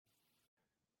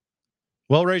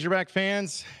Well, Razorback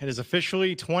fans, it is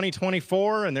officially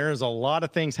 2024, and there is a lot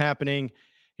of things happening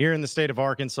here in the state of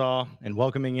Arkansas and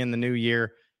welcoming in the new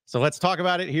year. So let's talk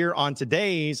about it here on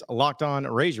today's Locked On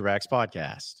Razorbacks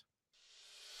podcast.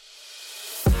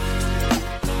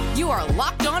 You are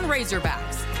Locked On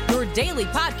Razorbacks, your daily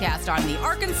podcast on the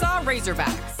Arkansas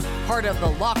Razorbacks, part of the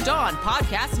Locked On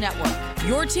Podcast Network,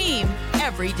 your team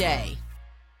every day.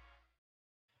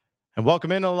 And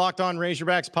welcome into the Locked On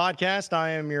Razorbacks podcast. I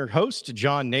am your host,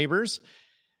 John Neighbors,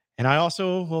 and I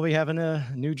also will be having a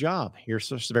new job here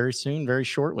very soon, very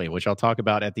shortly, which I'll talk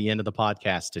about at the end of the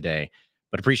podcast today.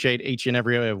 But appreciate each and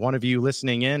every one of you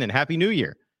listening in, and Happy New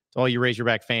Year to all you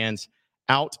Razorback fans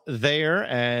out there,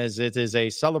 as it is a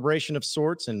celebration of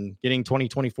sorts and getting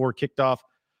 2024 kicked off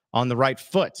on the right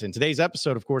foot. And today's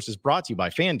episode, of course, is brought to you by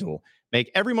FanDuel.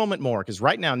 Make every moment more, because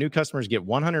right now new customers get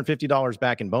 $150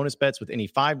 back in bonus bets with any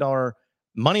 $5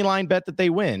 money line bet that they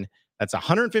win. That's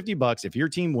 $150 if your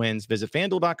team wins. Visit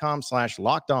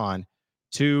FanDuel.com/lockedon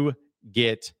to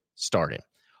get started.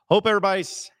 Hope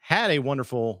everybody's had a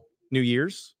wonderful New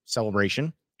Year's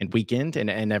celebration and weekend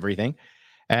and everything,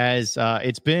 as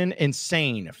it's been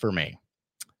insane for me.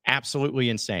 Absolutely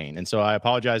insane. And so I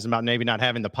apologize about maybe not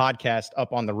having the podcast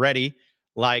up on the ready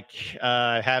like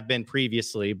I have been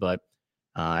previously, but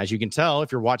as you can tell,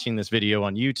 if you're watching this video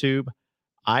on YouTube,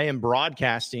 I am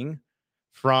broadcasting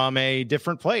from a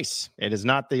different place. It is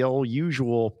not the old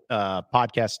usual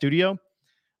podcast studio.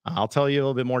 I'll tell you a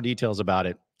little bit more details about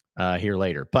it here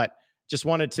later. But just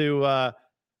wanted to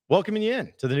welcome you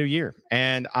in to the new year.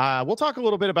 And we'll talk a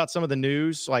little bit about some of the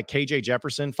news, like KJ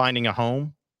Jefferson finding a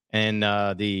home and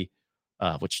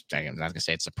which I'm not going to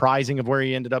say it's surprising of where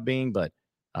he ended up being, but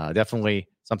definitely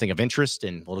something of interest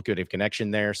and a little bit of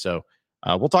connection there. So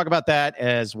we'll talk about that,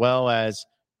 as well as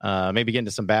maybe get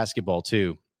into some basketball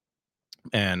too,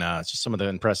 and just some of the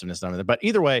impressiveness on it. But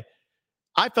either way,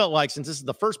 I felt like since this is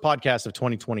the first podcast of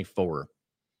 2024,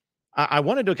 I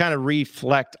wanted to kind of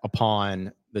reflect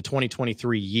upon the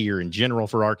 2023 year in general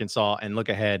for Arkansas and look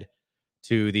ahead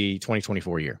to the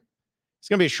 2024 year. It's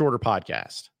going to be a shorter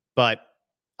podcast, but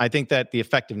I think that the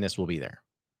effectiveness will be there.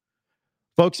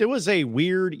 Folks, it was a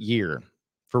weird year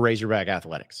for Razorback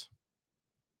athletics.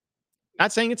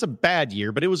 Not saying it's a bad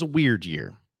year, but it was a weird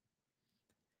year.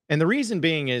 And the reason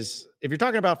being is, if you're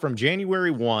talking about from January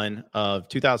 1 of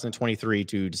 2023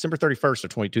 to December 31st of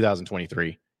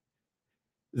 2023,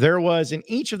 there was in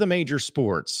each of the major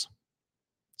sports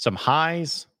some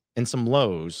highs and some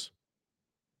lows.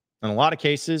 In a lot of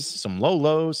cases, some low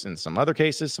lows, and some other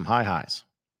cases, some high highs.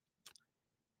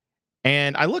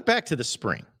 And I look back to the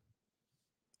spring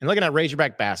and looking at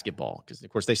Razorback basketball, because, of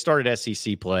course, they started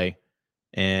SEC play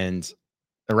and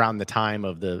around the time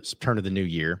of the turn of the new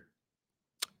year.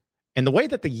 And the way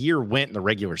that the year went in the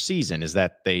regular season is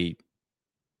that they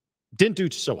didn't do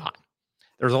so hot.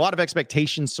 There was a lot of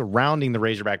expectations surrounding the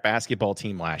Razorback basketball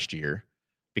team last year,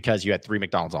 because you had 3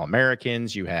 McDonald's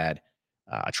All-Americans, you had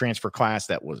a transfer class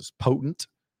that was potent.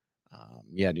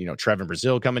 You had, Trevin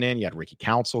Brazil coming in, you had Ricky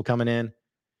Council coming in.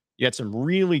 You had some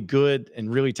really good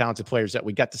and really talented players that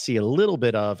we got to see a little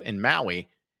bit of in Maui.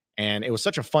 And it was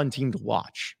such a fun team to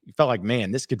watch. You felt like,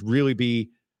 man, this could really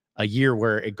be a year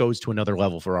where it goes to another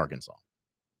level for Arkansas.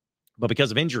 But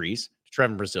because of injuries,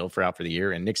 Trevin Brazil out for the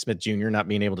year and Nick Smith Jr. not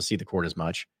being able to see the court as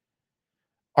much,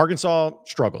 Arkansas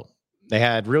struggled. They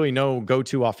had really no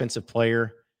go-to offensive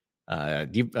player.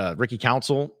 Ricky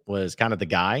Council was kind of the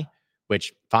guy,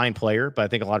 which fine player, but I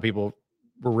think a lot of people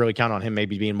were really counting on him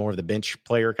maybe being more of the bench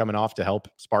player coming off to help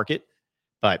spark it.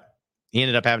 But he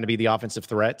ended up having to be the offensive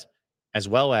threat, as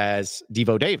well as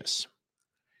Devo Davis.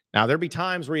 Now, there'd be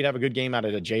times where you'd have a good game out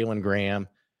of a Jalen Graham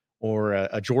or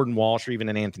a Jordan Walsh or even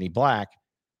an Anthony Black.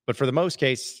 But for the most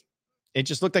case, it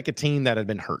just looked like a team that had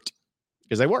been hurt,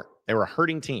 because they were a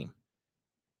hurting team.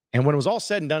 And when it was all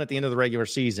said and done at the end of the regular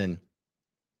season,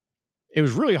 it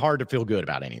was really hard to feel good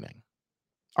about anything.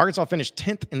 Arkansas finished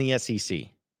 10th in the SEC.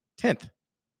 10th.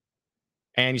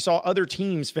 And you saw other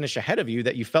teams finish ahead of you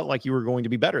that you felt like you were going to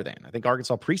be better than. I think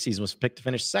Arkansas preseason was picked to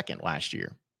finish second last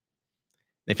year.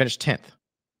 They finished 10th.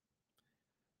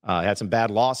 Had some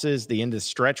bad losses. The end of the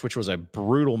stretch, which was a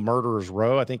brutal murderer's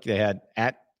row. I think they had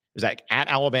at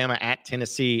Alabama, at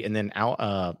Tennessee, and then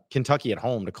Kentucky at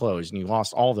home to close. And you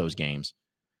lost all those games.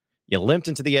 You limped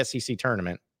into the SEC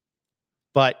tournament.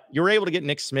 But you were able to get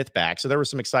Nick Smith back, so there was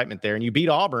some excitement there. And you beat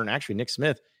Auburn. Actually, Nick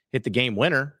Smith hit the game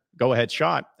winner, go-ahead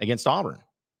shot against Auburn.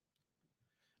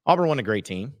 Auburn won a great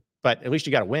team, but at least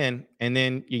you got a win, and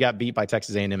then you got beat by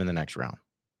Texas A&M in the next round.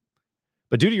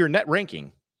 But due to your net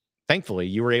ranking, thankfully,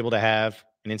 you were able to have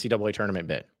an NCAA tournament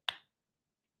bid.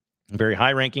 Very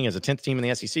high ranking as a 10th team in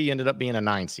the SEC, ended up being a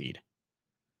 9 seed.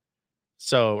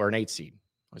 or an 8 seed.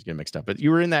 I was getting mixed up, but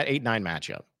you were in that 8-9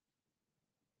 matchup.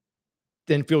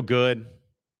 Didn't feel good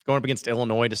going up against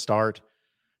Illinois to start.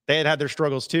 They had their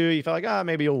struggles too. You felt like,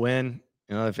 maybe you'll win,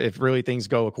 if really things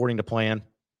go according to plan.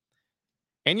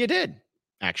 And you did,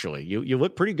 actually. You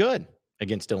looked pretty good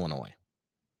against Illinois.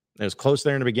 It was close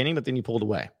there in the beginning, but then you pulled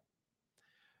away.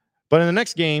 But in the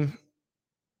next game,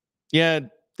 you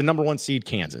had the number 1 seed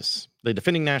Kansas, the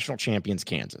defending national champions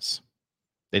Kansas.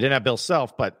 They didn't have Bill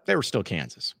Self, but they were still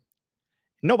Kansas.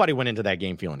 Nobody went into that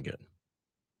game feeling good.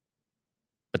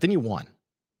 But then you won.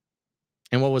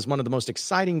 And what was one of the most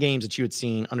exciting games that you had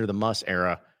seen under the Muss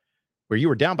era, where you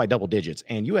were down by double digits,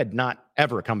 and you had not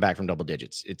ever come back from double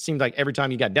digits. It seemed like every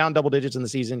time you got down double digits in the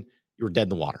season, you were dead in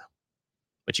the water.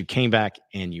 But you came back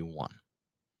and you won.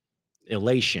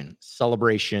 Elation,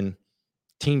 celebration,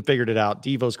 team figured it out.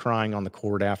 Devo's crying on the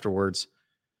court afterwards.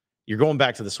 You're going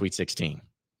back to the Sweet 16.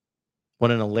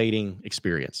 What an elating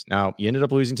experience. Now, you ended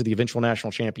up losing to the eventual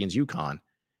national champions, UConn.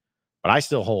 But I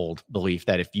still hold belief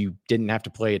that if you didn't have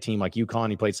to play a team like UConn,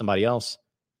 you played somebody else,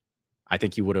 I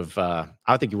think you would have.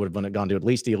 I think you would have gone to at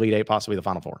least the Elite Eight, possibly the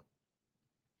Final Four.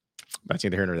 That's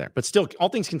neither here nor there. But still, all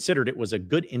things considered, it was a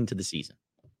good end to the season.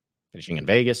 Finishing in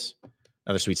Vegas,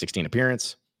 another Sweet 16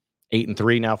 appearance,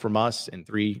 8-3 now from us in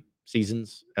 3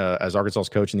 seasons as Arkansas's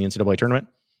coach in the NCAA tournament.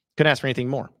 Couldn't ask for anything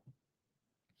more.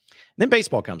 And then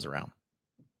baseball comes around.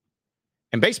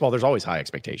 In baseball, there's always high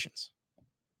expectations.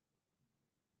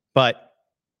 But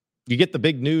you get the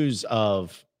big news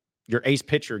of your ace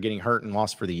pitcher getting hurt and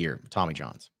lost for the year, Tommy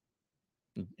Johns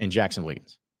and Jackson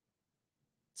Williams.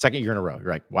 Second year in a row.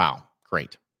 You're like, wow,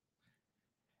 great.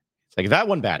 It's like, if that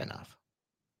wasn't bad enough,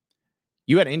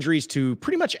 you had injuries to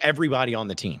pretty much everybody on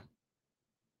the team.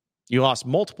 You lost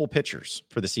multiple pitchers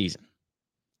for the season.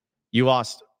 You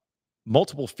lost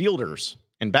multiple fielders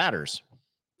and batters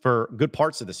for good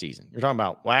parts of the season. You're talking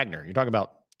about Wagner. You're talking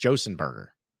about Josenberger.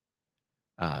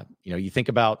 You think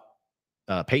about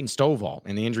Peyton Stovall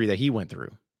and the injury that he went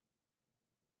through.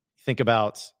 Think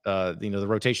about, the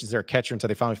rotations there at catcher until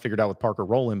they finally figured out with Parker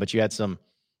Rowland, but you had some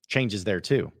changes there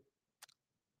too.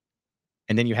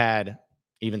 And then you had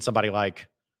even somebody like,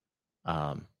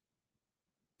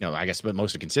 I guess, but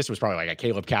most consistent was probably like a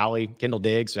Caleb Cowley, Kendall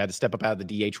Diggs, who had to step up out of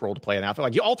the DH role to play an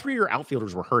outfield. Like all 3 of your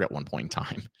outfielders were hurt at one point in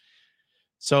time.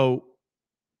 So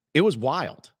it was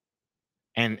wild.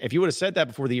 And if you would have said that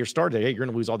before the year started, hey, you're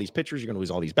going to lose all these pitchers, you're going to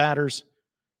lose all these batters,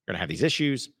 you're going to have these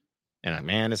issues, and like,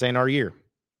 man, this ain't our year.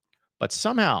 But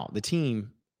somehow the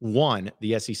team won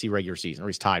the SEC regular season, or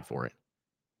he's tied for it,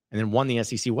 and then won the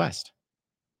SEC West.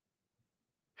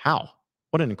 How?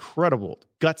 What an incredible,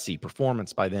 gutsy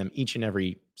performance by them each and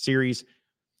every series.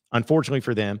 Unfortunately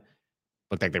for them,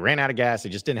 looked like they ran out of gas. They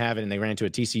just didn't have it, and they ran into a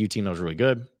TCU team that was really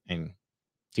good, and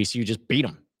TCU just beat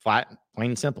them, flat,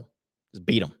 plain and simple. Just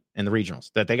beat them in the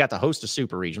regionals. That they got to host a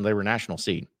super regional. They were a national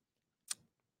seed.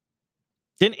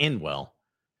 Didn't end well,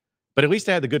 but at least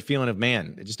they had the good feeling of,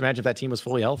 man, just imagine if that team was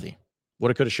fully healthy.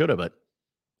 Woulda, coulda, shoulda, but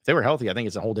if they were healthy, I think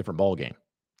it's a whole different ball game.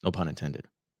 No pun intended.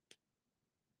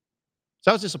 So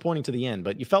that was disappointing to the end,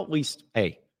 but you felt at least,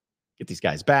 hey, get these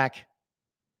guys back.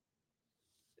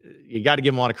 You got to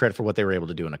give them a lot of credit for what they were able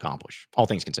to do and accomplish, all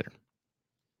things considered. And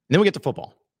then we get to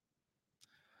football.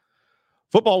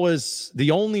 Football was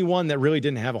the only one that really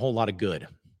didn't have a whole lot of good,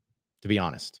 to be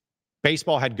honest.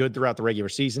 Baseball had good throughout the regular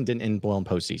season, didn't end well in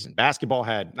postseason. Basketball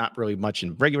had not really much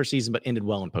in regular season, but ended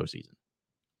well in postseason.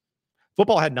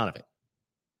 Football had none of it.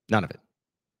 None of it.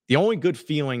 The only good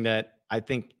feeling that I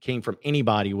think came from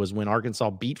anybody was when Arkansas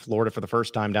beat Florida for the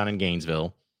first time down in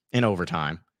Gainesville in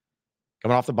overtime,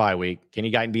 coming off the bye week.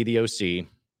 Kenny Guyton be the OC,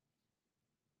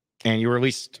 and you were at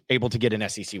least able to get an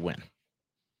SEC win.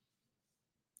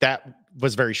 That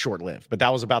was very short-lived, but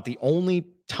that was about the only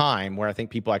time where I think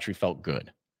people actually felt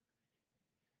good.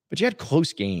 But you had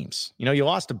close games. You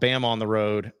lost to Bama on the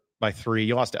road by 3.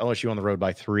 You lost to LSU on the road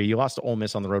by 3. You lost to Ole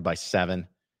Miss on the road by 7.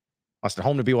 Lost at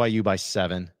home to BYU by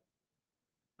 7.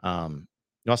 You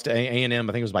lost to A&M,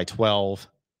 I think it was by 12.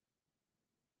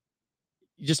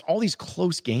 Just all these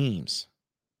close games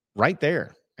right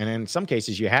there. And in some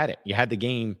cases, you had it. You had the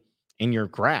game in your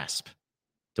grasp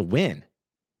to win.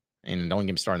 And don't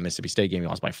get me started on the Mississippi State game. You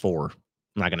lost by 4. I'm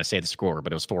not going to say the score,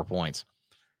 but it was 4 points.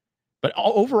 But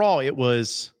overall, it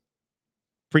was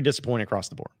pretty disappointing across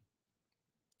the board.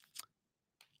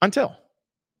 Until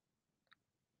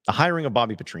the hiring of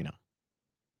Bobby Petrino.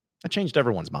 That changed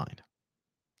everyone's mind.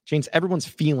 Changed everyone's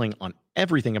feeling on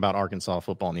everything about Arkansas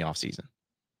football in the offseason.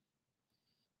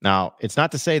 Now, it's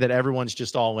not to say that everyone's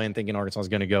just all in thinking Arkansas is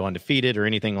going to go undefeated or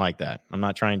anything like that. I'm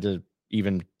not trying to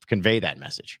even convey that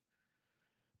message.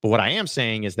 But what I am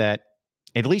saying is that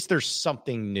at least there's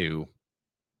something new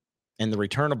and the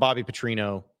return of Bobby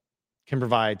Petrino can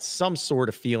provide some sort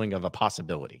of feeling of a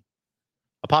possibility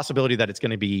that it's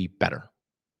going to be better.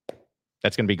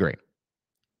 That's going to be great.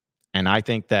 And I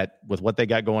think that with what they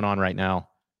got going on right now,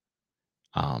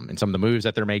 and some of the moves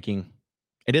that they're making,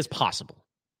 it is possible.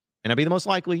 And it'll be the most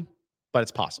likely, but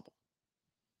it's possible.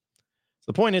 So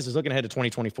the point is looking ahead to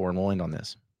 2024, and we'll end on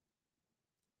this.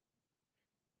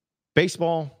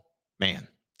 Baseball, man,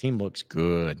 team looks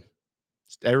good.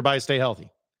 Everybody stay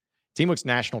healthy. Team looks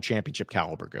national championship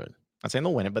caliber good. Not saying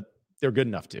they'll win it, but they're good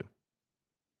enough to.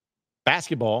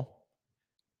 Basketball,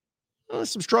 well,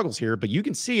 there's some struggles here, but you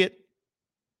can see it.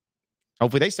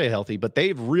 Hopefully they stay healthy, but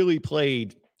they've really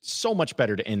played so much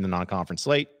better to end the non-conference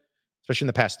slate, especially in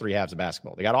the past 3 halves of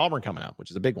basketball. They got Auburn coming up,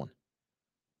 which is a big one.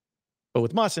 But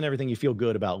with Muss and everything, you feel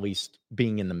good about at least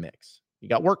being in the mix. You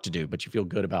got work to do, but you feel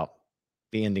good about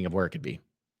the ending of where it could be.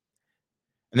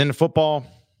 And then the football,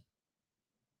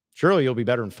 surely you'll be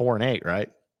better than 4-8, right?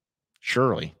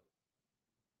 Surely.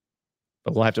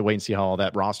 But we'll have to wait and see how all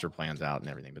that roster plans out and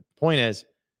everything. But the point is,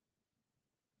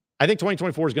 I think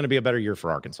 2024 is going to be a better year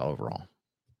for Arkansas overall.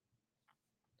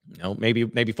 You know,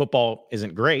 maybe football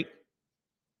isn't great,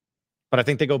 but I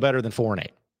think they go better than 4-8.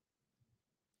 You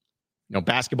know,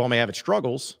 basketball may have its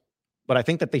struggles, but I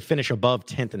think that they finish above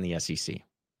 10th in the SEC.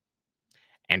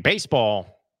 And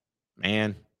baseball,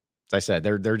 man, as I said,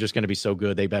 they're just going to be so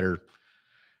good. They better,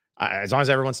 as long as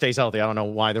everyone stays healthy, I don't know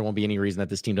why there won't be any reason that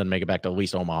this team doesn't make it back to at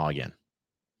least Omaha again.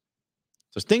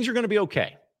 So things are going to be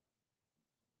okay.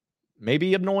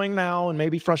 Maybe annoying now and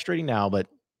maybe frustrating now, but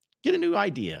get a new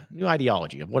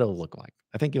ideology of what it'll look like.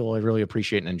 I think you'll really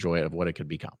appreciate and enjoy it of what it could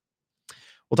become.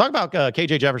 We'll talk about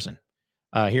KJ Jefferson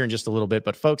here in just a little bit.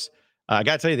 But folks, I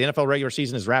got to tell you, the NFL regular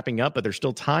season is wrapping up, but there's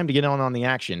still time to get on the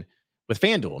action with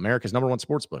FanDuel, America's #1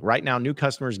 sportsbook. Right now, new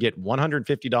customers get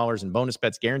 $150 in bonus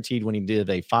bets guaranteed when you did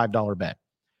a $5 bet.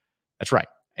 That's right,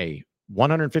 a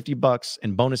 $150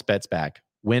 in bonus bets back,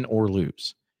 win or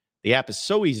lose. The app is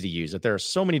so easy to use that there are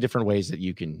so many different ways that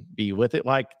you can be with it,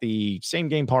 like the same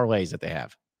game parlays that they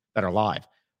have that are live.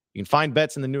 You can find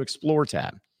bets in the new Explore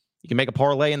tab. You can make a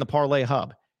parlay in the Parlay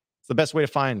Hub. It's the best way to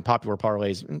find popular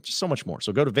parlays and just so much more.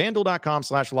 So go to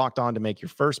FanDuel.com/lockedon to make your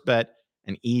first bet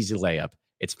an easy layup.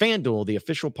 It's FanDuel, the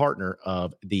official partner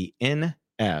of the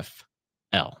NFL.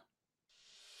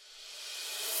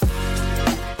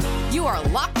 You are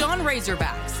Locked On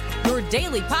Razorbacks, your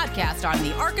daily podcast on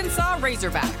the Arkansas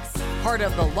Razorbacks, part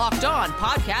of the Locked On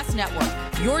Podcast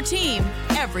Network, your team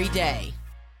every day.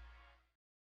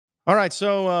 All right,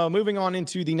 so moving on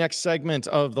into the next segment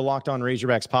of the Locked On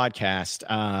Razorbacks podcast.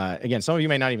 Again, some of you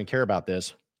may not even care about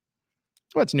this,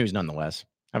 but it's news nonetheless.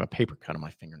 I have a paper cut on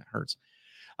my finger and it hurts.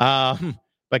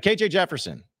 But KJ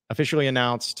Jefferson officially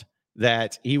announced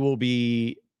that he will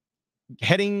be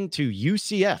heading to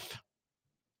UCF.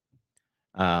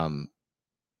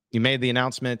 He made the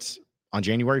announcement on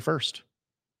January 1st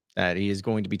that he is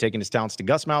going to be taking his talents to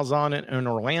Gus Malzahn in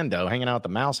Orlando, hanging out at the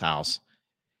Mouse House,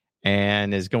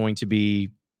 and is going to be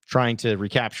trying to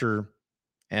recapture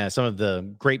some of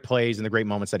the great plays and the great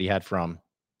moments that he had from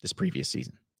this previous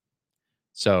season.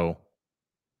 So,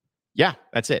 yeah,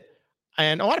 that's it.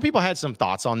 And a lot of people had some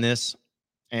thoughts on this.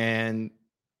 And,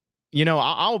 you know,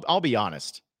 I'll be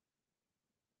honest.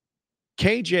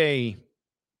 KJ,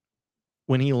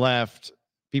 when he left,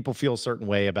 people feel a certain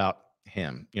way about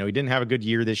him. You know, he didn't have a good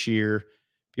year this year.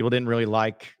 People didn't really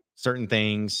like certain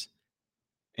things.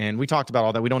 And we talked about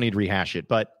all that. We don't need to rehash it.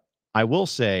 But I will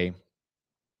say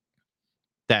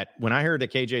that when I heard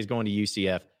that KJ is going to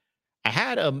UCF, I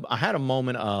had a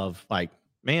moment of like,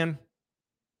 man,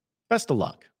 best of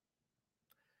luck.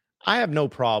 I have no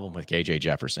problem with KJ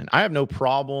Jefferson. I have no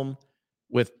problem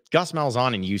with Gus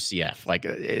Malzahn and UCF. Like,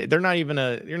 you're not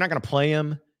going to play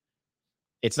him.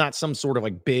 It's not some sort of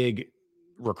like big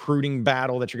recruiting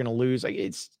battle that you're going to lose. Like,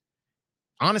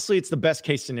 honestly, it's the best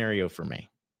case scenario for me.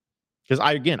 Because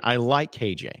I like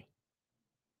KJ.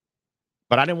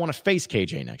 But I didn't want to face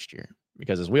KJ next year.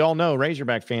 Because as we all know,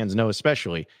 Razorback fans know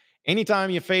especially, anytime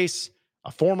you face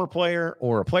a former player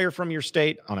or a player from your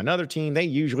state on another team, they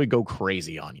usually go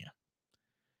crazy on you.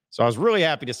 So I was really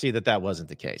happy to see that that wasn't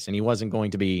the case. And he wasn't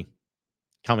going to be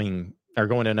coming or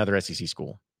going to another SEC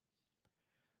school.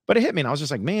 But it hit me, and I was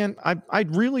just like, man, I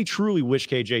really, truly wish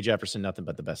KJ Jefferson nothing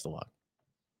but the best of luck.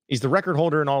 He's the record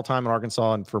holder in all time in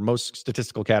Arkansas and for most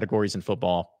statistical categories in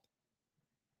football.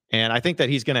 And I think that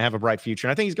he's going to have a bright future.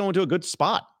 And I think he's going to a good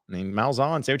spot. I mean,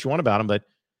 Malzahn, say what you want about him, but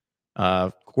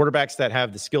quarterbacks that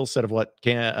have the skill set of what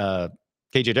KJ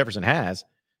Jefferson has,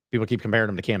 people keep comparing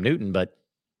him to Cam Newton, but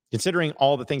considering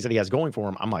all the things that he has going for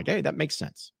him, I'm like, hey, that makes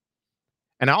sense.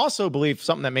 And I also believe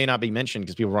something that may not be mentioned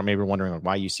because people are maybe wondering like,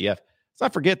 why UCF. Let's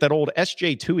not forget that old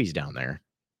S.J. Tui's down there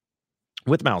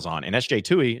with Malzahn. And S.J.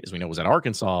 Tui, as we know, was at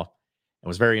Arkansas and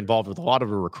was very involved with a lot of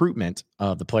the recruitment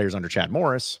of the players under Chad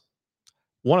Morris,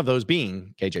 one of those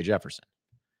being KJ Jefferson.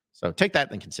 So take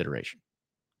that in consideration.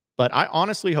 But I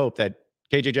honestly hope that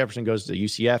KJ Jefferson goes to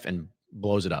UCF and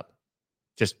blows it up,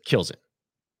 just kills it,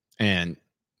 and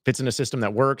fits in a system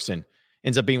that works and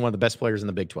ends up being one of the best players in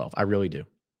the Big 12. I really do.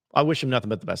 I wish him nothing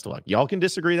but the best of luck. Y'all can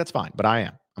disagree. That's fine. But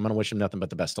I'm going to wish him nothing but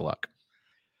the best of luck.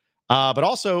 But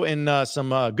also in some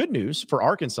good news for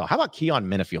Arkansas, how about Keon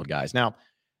Minifield, guys? Now,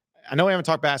 I know we haven't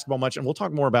talked basketball much, and we'll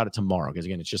talk more about it tomorrow because,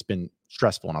 again, it's just been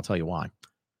stressful, and I'll tell you why.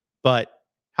 But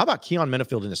how about Keon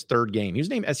Minifield in his third game? He was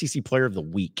named SEC Player of the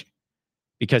Week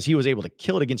because he was able to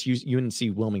kill it against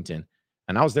UNC Wilmington.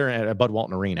 And I was there at Bud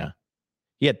Walton Arena.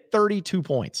 He had 32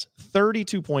 points,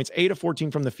 8 of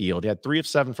 14 from the field. He had 3 of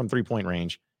 7 from three-point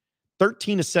range,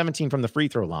 13 of 17 from the free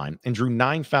throw line, and drew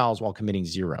 9 fouls while committing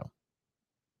 0.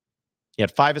 He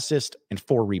had 5 assists and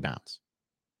 4 rebounds.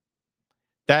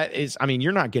 That is, I mean,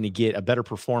 you're not going to get a better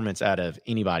performance out of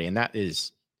anybody. And that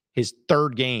is his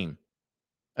third game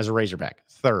as a Razorback.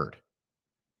 Third.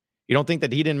 You don't think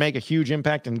that he didn't make a huge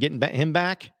impact in getting him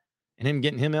back and him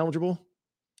getting him eligible?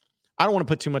 I don't want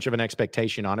to put too much of an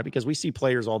expectation on it because we see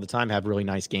players all the time have really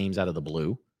nice games out of the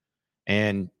blue.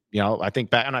 And, you know, I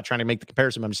think back, I'm not trying to make the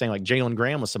comparison, but I'm just saying like Jalen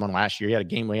Graham was someone last year. He had a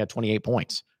game where he had 28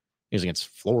 points. He was against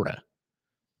Florida.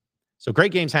 So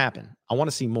great games happen. I want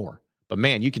to see more. But,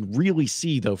 man, you can really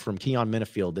see, though, from Keon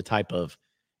Minifield, the type of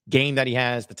game that he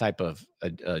has, the type of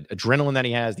adrenaline that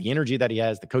he has, the energy that he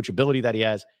has, the coachability that he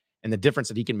has, and the difference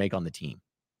that he can make on the team,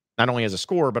 not only as a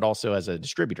scorer, but also as a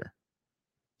distributor.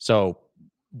 So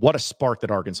what a spark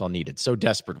that Arkansas needed so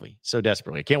desperately, so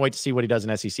desperately. I can't wait to see what he does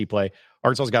in SEC play.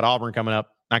 Arkansas's got Auburn coming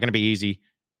up. Not going to be easy,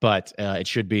 but it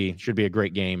should be a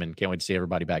great game, and can't wait to see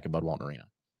everybody back at Bud Walton Arena.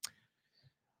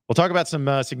 We'll talk about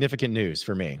some significant news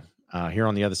for me here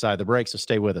on the other side of the break, so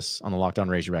stay with us on the Locked On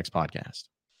Razorbacks podcast.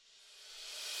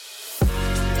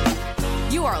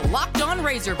 You are Locked On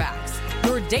Razorbacks,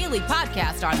 your daily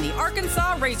podcast on the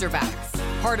Arkansas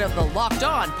Razorbacks, part of the Locked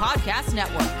On Podcast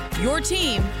Network, your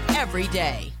team every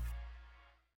day.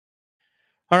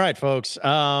 All right, folks,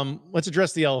 let's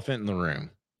address the elephant in the room.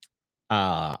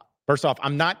 First off,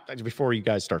 before you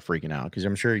guys start freaking out, because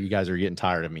I'm sure you guys are getting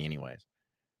tired of me anyways,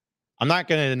 I'm not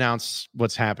going to announce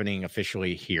what's happening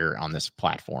officially here on this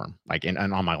platform, like and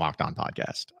on my Locked On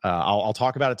podcast. I'll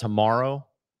talk about it tomorrow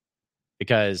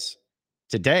because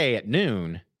today at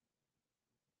noon,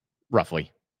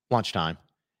 roughly lunchtime,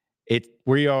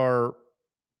 we are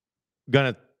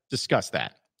going to discuss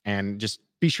that. And just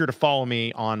be sure to follow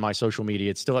me on my social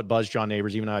media. It's still at Buzz John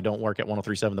Neighbors, even though I don't work at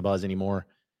 103.7 The Buzz anymore.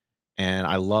 And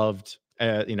I loved,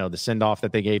 the send off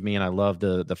that they gave me, and I loved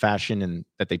the fashion and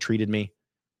that they treated me.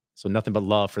 So nothing but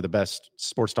love for the best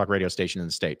sports talk radio station in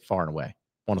the state, far and away.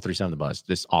 103.7 The Buzz.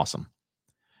 This is awesome.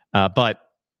 But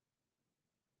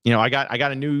I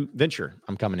got a new venture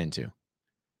I'm coming into,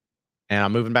 and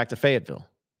I'm moving back to Fayetteville.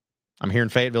 I'm here in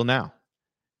Fayetteville now,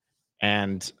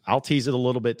 and I'll tease it a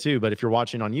little bit too. But if you're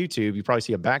watching on YouTube, you probably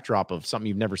see a backdrop of something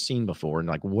you've never seen before, and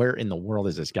like, where in the world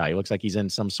is this guy? He looks like he's in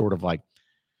some sort of like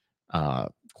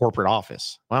corporate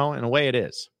office. Well, in a way, it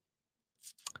is.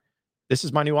 This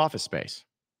is my new office space.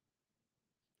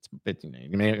 You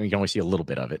can only see a little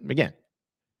bit of it. Again,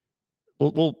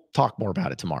 we'll talk more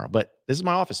about it tomorrow. But this is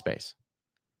my office space.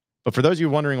 But for those of you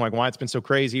wondering like why it's been so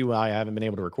crazy, why I haven't been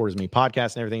able to record as many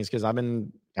podcasts and everything, is because I've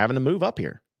been having to move up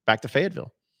here, back to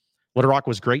Fayetteville. Little Rock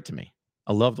was great to me.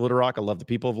 I loved Little Rock. I loved the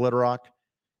people of Little Rock.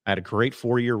 I had a great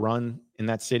 4-year run in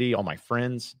that city. All my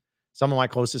friends, some of my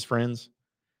closest friends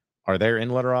are there in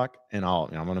Little Rock, and I'm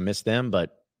going to miss them.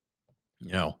 But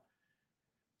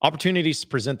opportunities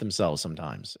present themselves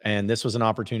sometimes, and this was an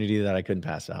opportunity that I couldn't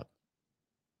pass up.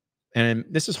 And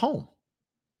this is home.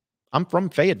 I'm from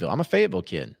Fayetteville. I'm a Fayetteville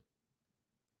kid.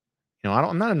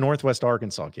 I'm not a Northwest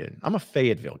Arkansas kid. I'm a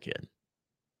Fayetteville kid.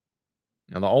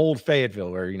 The old Fayetteville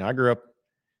where, I grew up,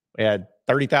 we had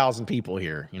 30,000 people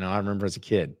here. I remember as a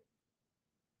kid.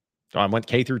 So I went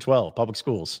K through 12 public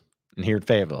schools and here at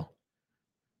Fayetteville.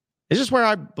 This is where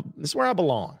I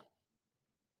belong.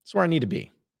 It's where I need to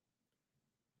be.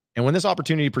 And when this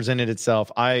opportunity presented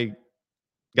itself, I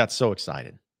got so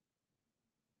excited.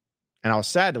 And I was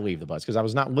sad to leave the Buzz because I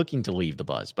was not looking to leave the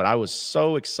Buzz, but I was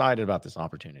so excited about this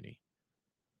opportunity.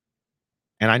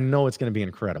 And I know it's going to be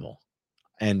incredible.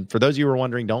 And for those of you who are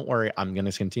wondering, don't worry. I'm going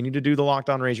to continue to do the Locked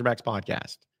On Razorbacks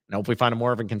podcast and hopefully find a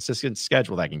more of a consistent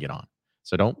schedule that I can get on.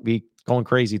 So don't be going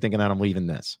crazy thinking that I'm leaving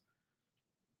this.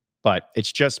 But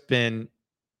it's just been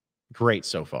great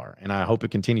so far, and I hope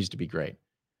it continues to be great.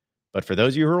 But for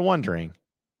those of you who are wondering,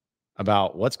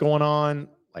 about what's going on,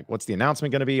 like what's the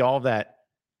announcement going to be, all of that,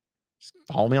 just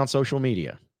follow me on social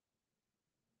media.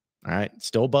 All right.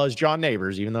 Still Buzz John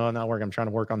Neighbors, even though I'm not working. I'm trying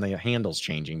to work on the handles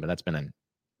changing, but that's been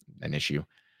an issue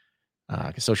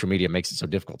because social media makes it so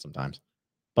difficult sometimes.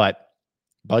 But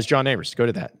Buzz John Neighbors, go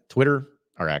to that. Twitter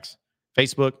or X,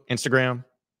 Facebook, Instagram,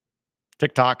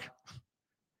 TikTok.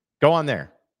 Go on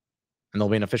there. And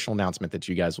there'll be an official announcement that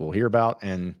you guys will hear about.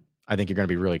 And I think you're going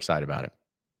to be really excited about it.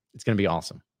 It's going to be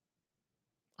awesome.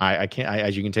 I can't,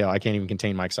 as you can tell, I can't even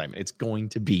contain my excitement. It's going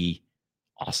to be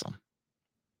awesome.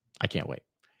 I can't wait.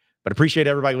 But appreciate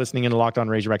everybody listening in to Locked On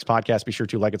Razorbacks podcast. Be sure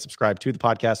to like and subscribe to the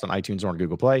podcast on iTunes or on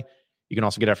Google Play. You can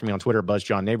also get after me on Twitter, Buzz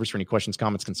John Neighbors, for any questions,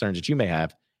 comments, concerns that you may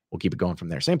have. We'll keep it going from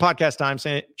there. Same podcast time,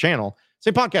 same channel,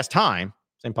 same podcast time,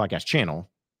 same podcast channel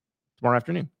tomorrow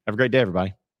afternoon. Have a great day,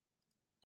 everybody.